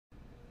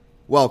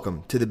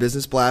Welcome to the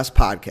Business Blast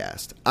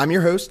podcast. I'm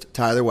your host,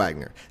 Tyler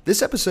Wagner.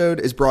 This episode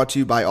is brought to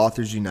you by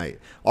Authors Unite.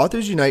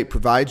 Authors Unite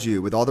provides you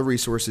with all the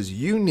resources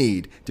you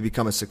need to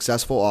become a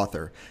successful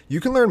author. You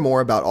can learn more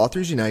about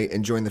Authors Unite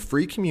and join the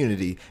free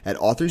community at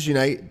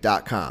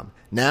authorsunite.com.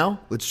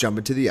 Now, let's jump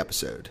into the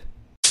episode.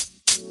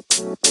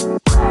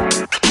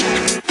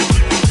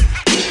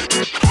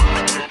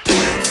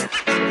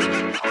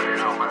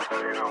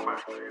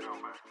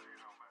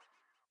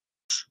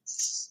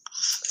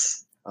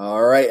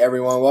 All right,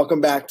 everyone. Welcome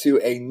back to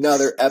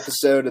another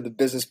episode of the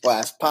Business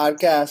Blast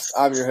podcast.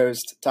 I'm your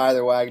host,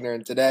 Tyler Wagner,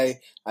 and today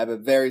I have a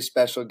very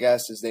special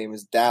guest. His name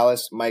is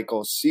Dallas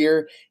Michael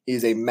Cyr.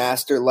 He's a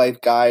master life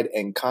guide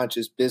and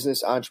conscious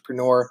business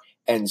entrepreneur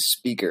and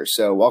speaker.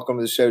 So welcome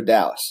to the show,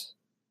 Dallas.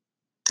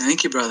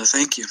 Thank you, brother.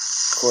 Thank you.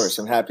 Of course.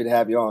 I'm happy to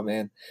have you on,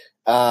 man.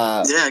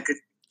 Good.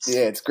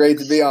 Yeah, it's great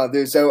to be on,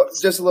 dude. So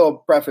just a little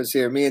preface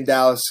here. Me and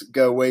Dallas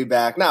go way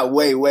back, not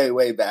way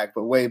back,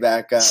 but way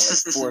back like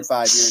 4 or 5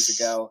 years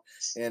ago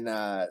in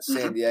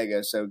San Diego.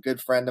 So good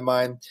friend of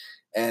mine.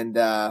 And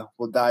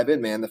we'll dive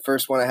in, man. The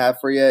first one I have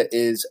for you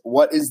is,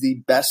 what is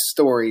the best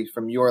story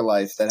from your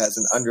life that has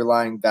an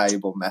underlying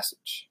valuable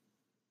message?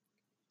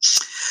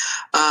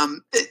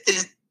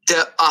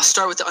 I'll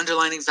start with the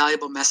underlining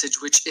valuable message,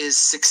 which is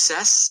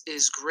success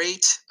is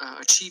great.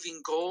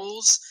 Achieving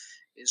goals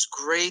is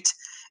great.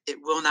 It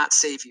will not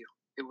save you.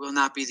 It will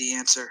not be the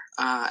answer.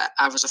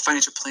 I was a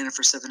financial planner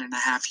for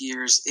 7.5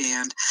 years,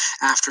 and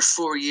after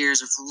 4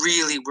 years of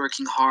really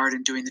working hard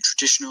and doing the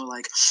traditional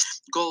like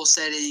goal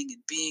setting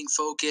and being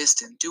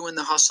focused and doing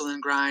the hustle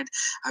and grind,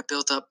 I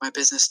built up my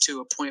business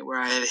to a point where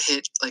I had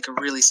hit like a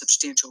really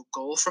substantial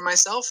goal for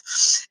myself.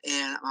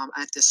 And I'm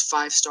at this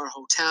 5-star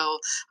hotel.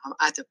 I'm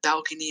at the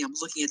balcony. I'm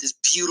looking at this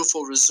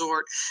beautiful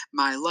resort.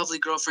 My lovely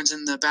girlfriend's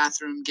in the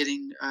bathroom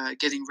getting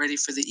ready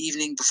for the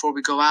evening before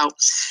we go out.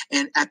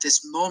 And at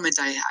this moment,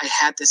 I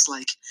had this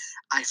like,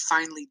 I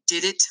finally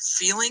did it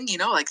feeling,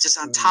 like just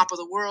on top of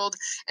the world.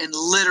 And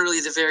literally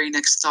the very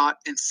next thought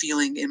and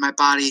feeling in my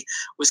body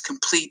was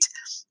complete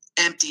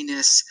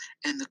emptiness.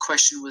 And the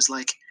question was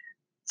like,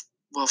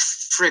 well,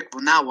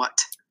 now what?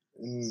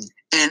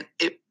 And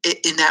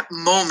in that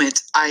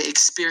moment, I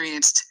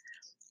experienced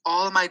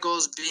all of my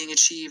goals being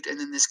achieved, and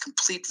then this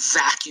complete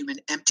vacuum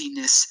and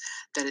emptiness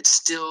that it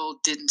still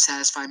didn't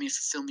satisfy me and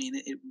fulfill me,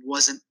 and it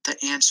wasn't the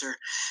answer.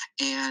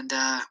 And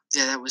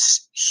that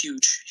was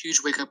huge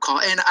wake-up call.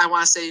 And I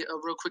want to say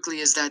real quickly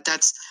is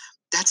that's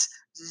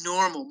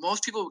normal.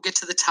 Most people will get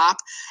to the top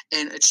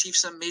and achieve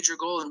some major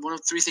goal, and one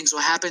of 3 things will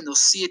happen. They'll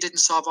see it didn't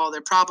solve all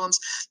their problems.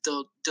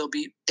 They'll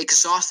be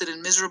exhausted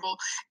and miserable,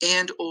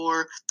 and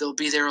or they'll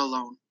be there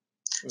alone.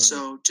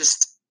 So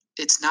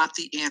it's not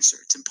the answer.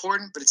 It's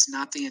important, but it's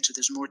not the answer.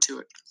 There's more to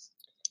it.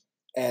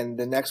 And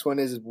the next one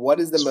is, what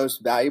is the most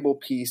valuable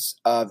piece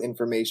of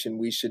information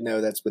we should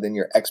know that's within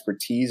your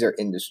expertise or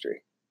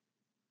industry?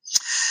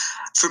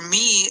 For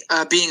me,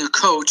 being a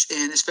coach,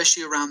 and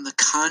especially around the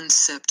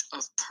concept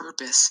of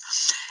purpose,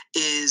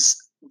 is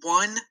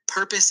one,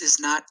 purpose is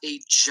not a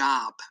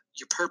job.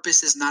 Your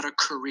purpose is not a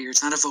career.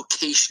 It's not a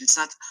vocation. It's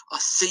not a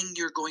thing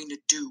you're going to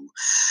do.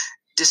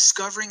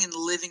 Discovering and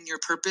living your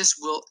purpose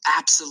will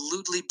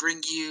absolutely bring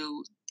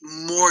you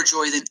more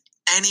joy than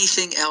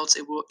anything else.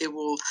 It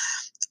will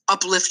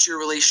uplift your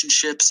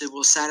relationships. It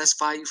will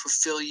satisfy you,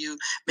 fulfill you,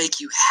 make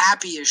you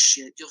happy as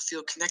shit. You'll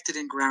feel connected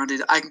and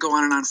grounded. I can go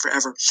on and on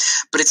forever.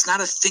 But it's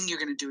not a thing you're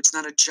going to do. It's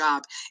not a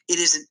job. It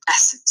is an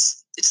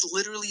essence. It's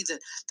literally the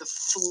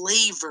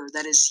flavor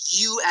that is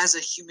you as a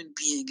human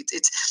being.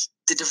 It's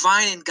the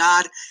divine and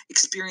God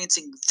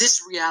experiencing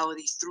this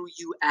reality through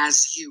you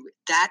as you.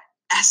 That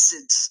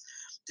essence,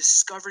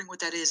 discovering what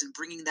that is and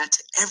bringing that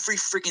to every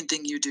freaking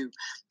thing you do.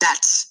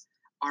 That's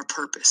our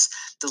purpose.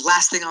 The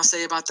last thing I'll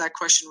say about that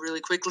question really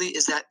quickly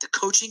is that the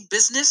coaching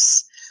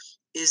business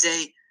is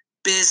a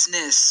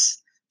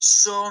business.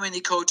 So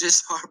many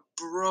coaches are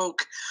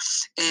broke,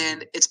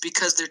 and it's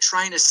because they're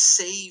trying to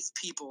save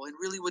people. And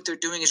really what they're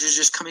doing is they're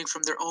just coming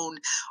from their own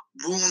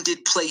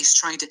wounded place,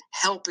 trying to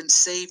help and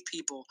save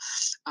people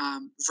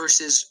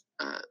versus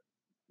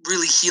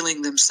really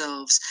healing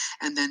themselves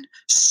and then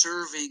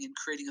serving and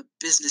creating a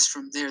business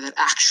from there that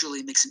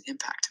actually makes an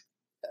impact.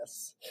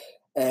 Yes.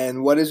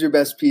 And what is your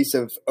best piece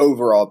of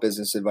overall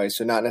business advice,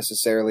 so not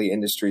necessarily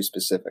industry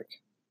specific?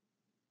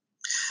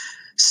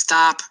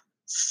 Stop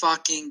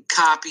fucking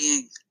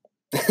copying.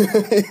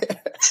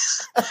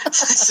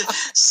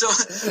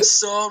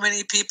 so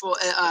many people,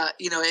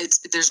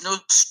 there's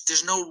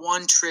no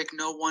one trick,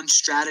 no one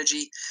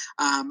strategy.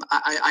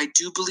 I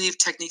do believe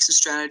techniques and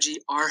strategy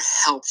are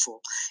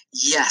helpful.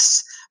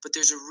 Yes, but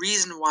there's a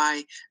reason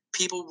why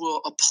people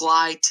will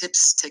apply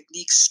tips,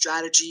 techniques,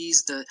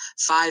 strategies, the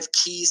 5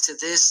 keys to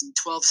this and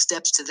 12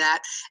 steps to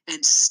that,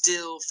 and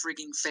still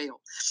frigging fail.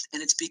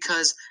 And it's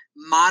because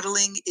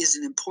modeling is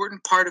an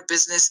important part of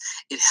business.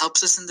 It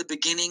helps us in the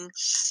beginning,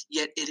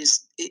 yet it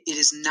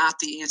is not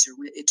the answer.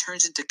 When it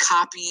turns into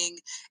copying,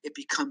 it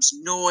becomes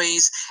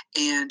noise,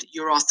 and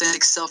your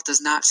authentic self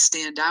does not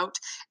stand out,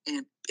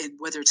 and and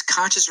whether it's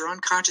conscious or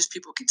unconscious,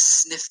 people can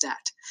sniff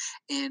that.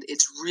 And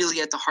it's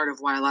really at the heart of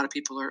why a lot of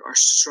people are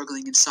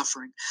struggling and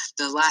suffering.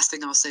 The last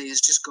thing I'll say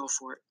is just go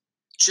for it.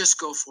 Just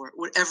go for it.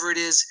 Whatever it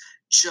is,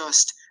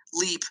 just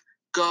leap,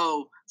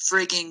 go,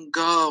 frigging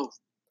go.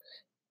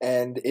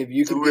 And if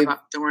you could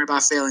don't worry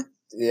about failing.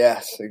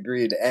 Yes,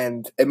 agreed.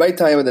 And it might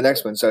tie in with the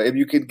next one. So if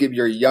you could give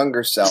your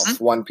younger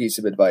self one piece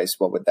of advice,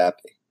 what would that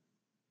be?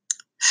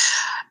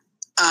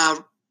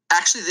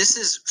 Actually, this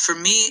is, for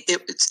me,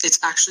 it's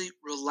actually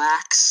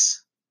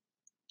relax.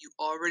 You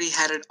already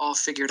had it all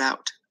figured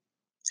out.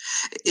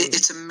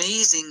 It's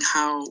amazing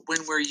how, when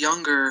we're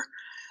younger,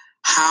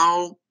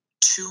 how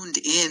tuned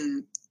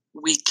in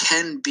we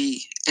can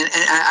be. And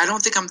I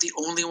don't think I'm the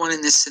only one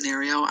in this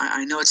scenario.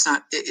 I know it's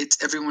not,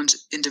 it's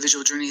everyone's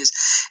individual journey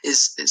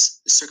is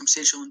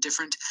circumstantial and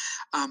different.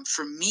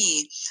 For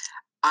me,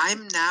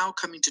 I'm now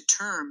coming to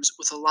terms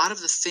with a lot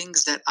of the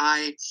things that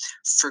I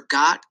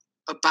forgot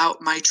about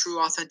my true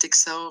authentic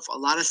self, a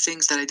lot of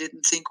things that I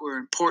didn't think were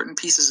important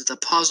pieces of the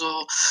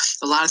puzzle,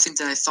 a lot of things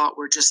that I thought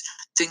were just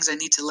things I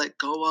need to let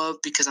go of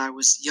because I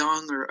was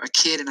young or a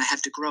kid and I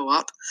had to grow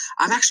up.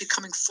 I'm actually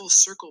coming full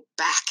circle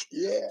back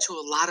to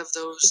a lot of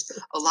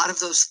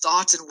those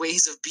thoughts and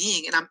ways of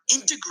being, and I'm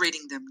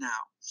integrating them now.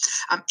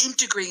 I'm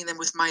integrating them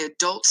with my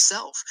adult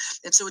self.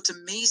 And so it's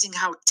amazing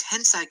how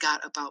tense I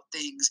got about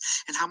things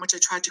and how much I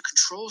tried to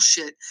control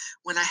shit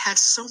when I had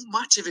so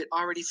much of it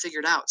already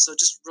figured out. So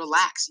just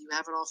relax. You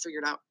have it all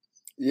figured out.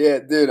 Yeah,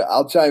 dude,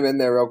 I'll chime in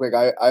there real quick.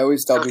 I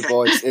always tell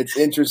people it's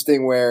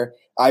interesting where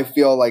I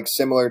feel like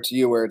similar to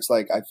you, where it's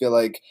like I feel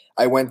like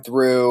I went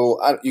through,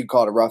 you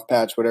call it a rough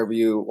patch, whatever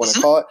you want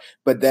to call it,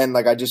 but then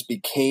like I just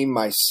became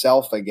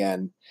myself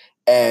again.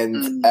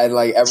 And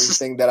like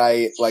everything that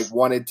I like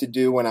wanted to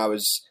do when I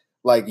was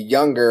like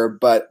younger,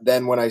 but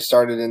then when I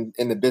started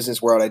in the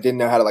business world, I didn't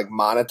know how to like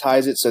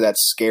monetize it. So that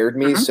scared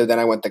me. So then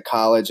I went to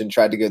college and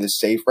tried to go the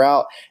safe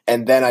route.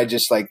 And then I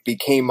just like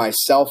became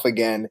myself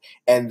again.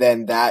 And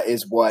then that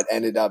is what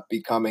ended up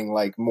becoming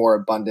like more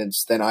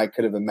abundance than I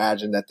could have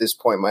imagined at this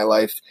point in my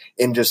life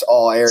in just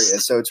all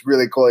areas. So it's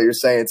really cool that you're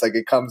saying it's like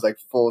it comes like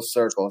full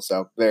circle.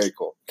 So very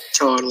cool.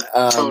 Totally.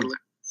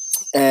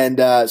 And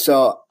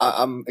so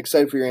I'm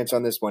excited for your answer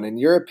on this one. In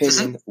your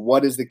opinion,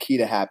 what is the key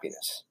to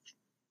happiness?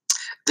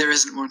 There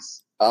isn't one.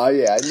 Oh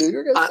yeah, I knew you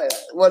were going to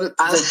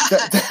say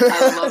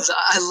that.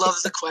 I love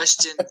the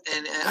question,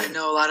 and I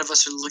know a lot of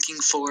us are looking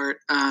for it.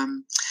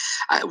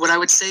 What I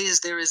would say is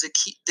there is a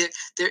key.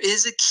 There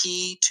is a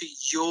key to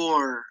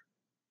your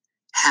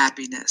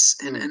happiness,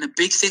 and a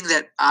big thing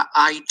that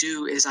I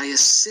do is I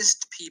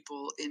assist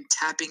people in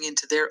tapping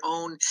into their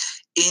own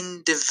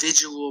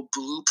individual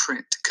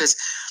blueprint, because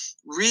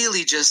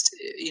really just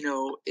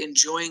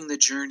enjoying the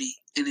journey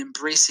and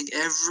embracing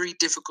every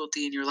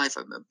difficulty in your life.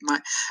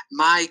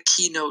 My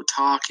keynote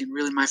talk and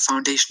really my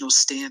foundational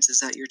stance is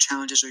that your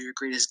challenges are your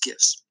greatest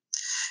gifts.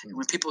 And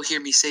when people hear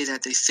me say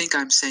that, they think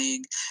I'm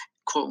saying,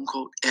 quote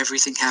unquote,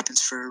 everything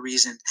happens for a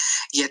reason.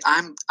 Yet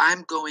I'm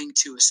going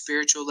to a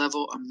spiritual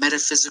level, a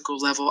metaphysical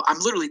level. I'm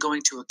literally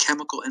going to a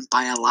chemical and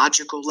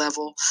biological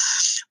level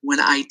when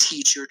I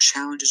teach your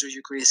challenges are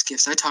your greatest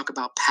gifts. I talk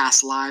about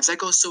past lives. I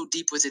go so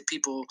deep with it,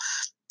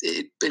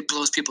 it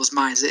blows people's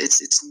minds.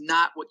 It's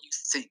not what you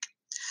think.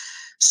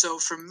 So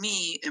for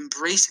me,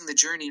 embracing the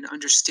journey and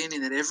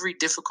understanding that every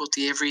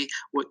difficulty,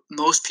 what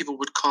most people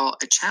would call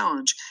a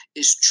challenge,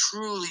 is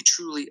truly,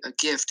 truly a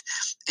gift.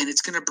 And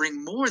it's going to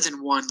bring more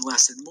than one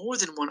lesson, more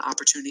than one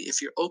opportunity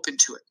if you're open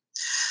to it.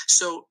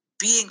 So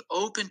being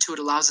open to it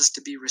allows us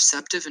to be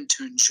receptive and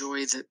to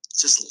enjoy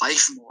just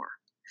life more.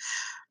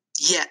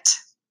 Yet,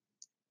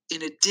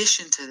 in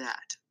addition to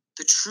that,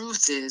 the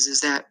truth is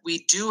that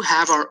we do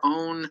have our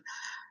own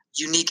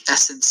unique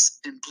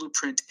essence and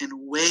blueprint and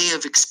way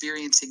of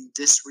experiencing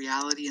this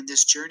reality and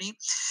this journey.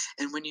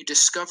 And when you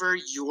discover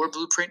your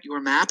blueprint,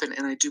 your map,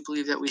 and I do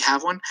believe that we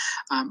have one,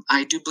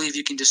 I do believe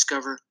you can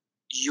discover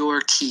your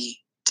key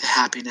to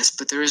happiness,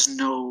 but there is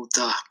no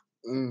the.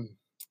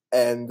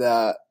 And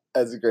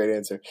that's a great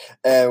answer.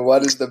 And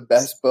what is the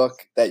best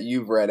book that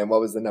you've read, and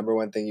what was the number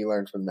one thing you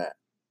learned from that?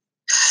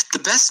 The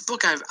best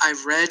book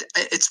I've read,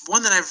 it's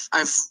one that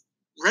I've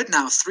read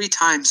now 3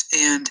 times,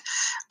 and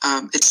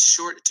it's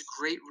short. It's a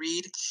great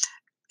read.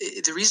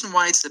 The reason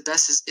why it's the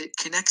best is it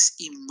connects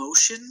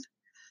emotion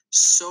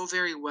so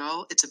very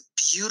well. It's a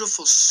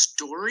beautiful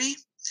story,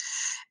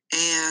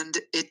 and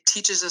it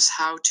teaches us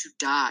how to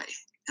die.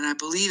 And I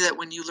believe that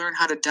when you learn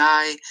how to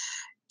die,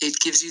 it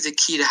gives you the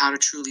key to how to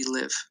truly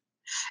live.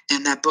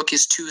 And that book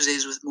is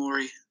Tuesdays with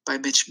Morrie by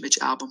Mitch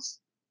Albom.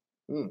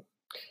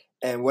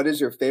 And what is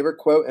your favorite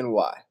quote and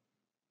why?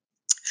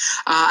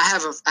 I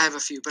have a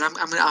few, but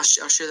I'll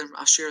share them.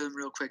 I'll share them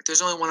real quick.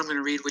 There's only one I'm going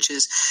to read, which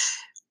is,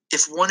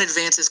 if one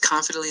advances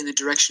confidently in the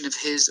direction of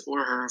his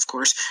or her, of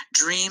course,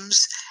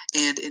 dreams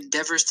and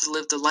endeavors to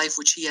live the life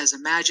which he has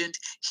imagined,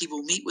 he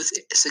will meet with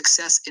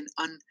success in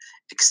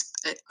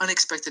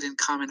unexpected and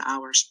common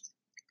hours.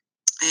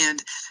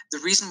 And the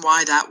reason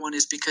why that one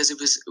is because it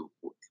was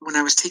when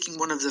I was taking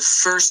one of the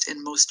first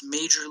and most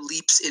major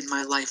leaps in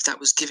my life that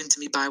was given to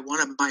me by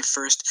one of my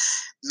first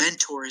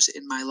mentors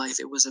in my life.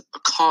 It was a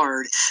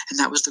card, and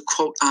that was the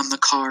quote on the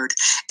card.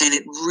 And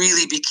it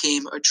really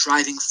became a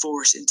driving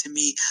force into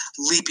me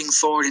leaping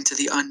forward into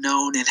the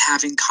unknown and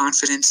having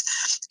confidence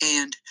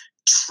and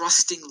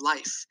trusting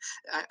life.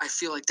 I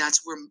feel like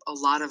that's where a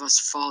lot of us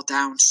fall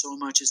down so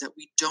much, is that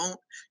we don't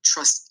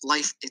trust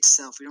life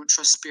itself. We don't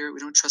trust spirit. We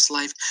don't trust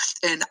life.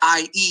 And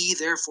i.e.,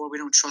 therefore, we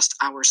don't trust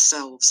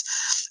ourselves.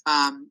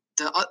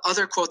 The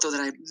other quote, though,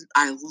 that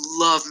I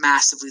love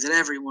massively, that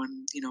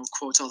everyone,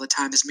 quotes all the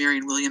time, is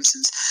Marianne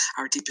Williamson's,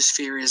 "Our deepest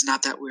fear is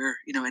not that we're,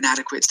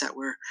 inadequate, it's that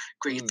we're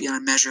great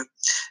beyond measure."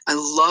 I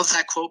love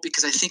that quote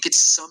because I think it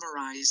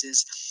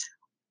summarizes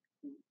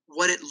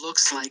what it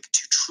looks like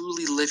to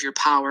truly live your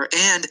power,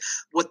 and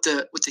what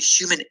the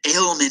human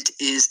ailment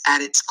is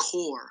at its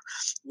core.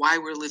 Why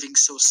we're living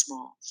so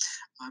small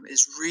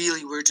is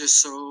really we're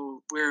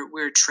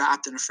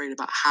trapped and afraid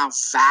about how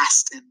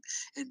vast and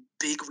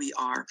big we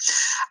are.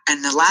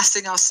 And the last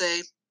thing I'll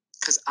say,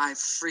 because I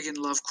friggin'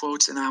 love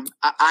quotes, and I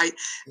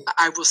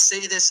will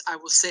say this, I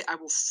will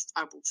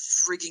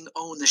friggin'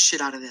 own the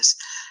shit out of this.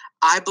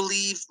 I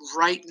believe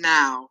right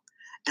now,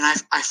 and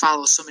I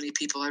follow so many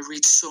people, I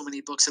read so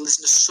many books, I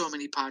listen to so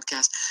many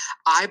podcasts.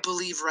 I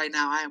believe right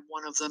now I am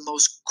one of the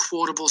most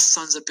quotable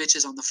sons of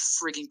bitches on the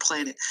frigging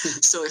planet.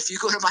 So if you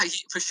go to my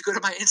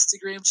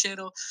Instagram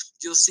channel,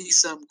 you'll see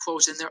some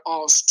quotes, and they're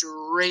all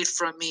straight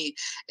from me.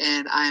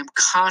 And I am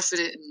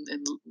confident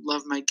and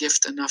love my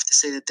gift enough to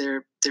say that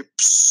they're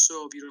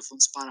so beautiful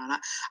and spot on.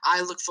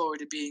 I look forward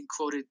to being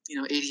quoted,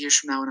 80 years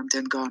from now when I'm dead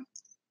and gone.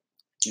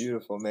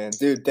 Beautiful, man.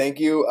 Dude, thank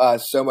you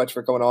so much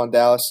for coming on,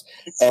 Dallas.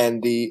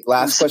 And the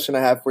last question I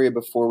have for you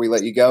before we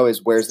let you go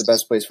is, where's the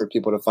best place for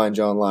people to find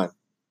you online?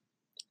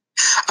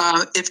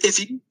 If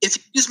you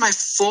use my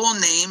full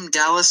name,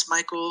 Dallas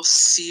Michael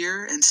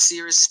Cyr, and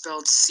Cyr is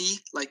spelled C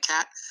like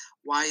cat,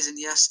 Y as in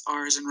yes,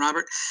 R as in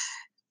Robert,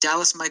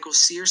 Dallas Michael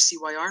Cyr,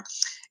 CYR.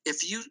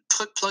 If you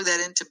plug that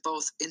into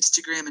both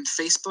Instagram and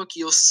Facebook,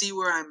 you'll see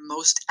where I'm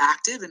most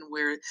active and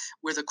where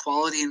the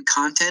quality and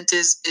content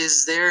is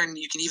there. And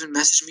you can even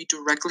message me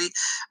directly,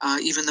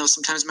 even though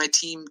sometimes my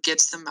team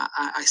gets them.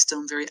 I still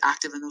am very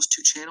active in those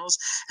two channels.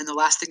 And the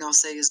last thing I'll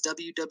say is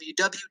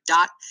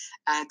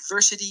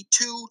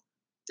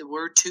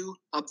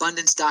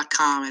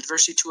www.adversity2abundance.com,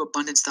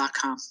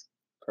 adversity2abundance.com.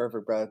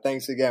 Perfect, brother.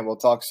 Thanks again. We'll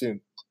talk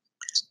soon.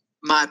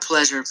 My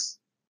pleasure.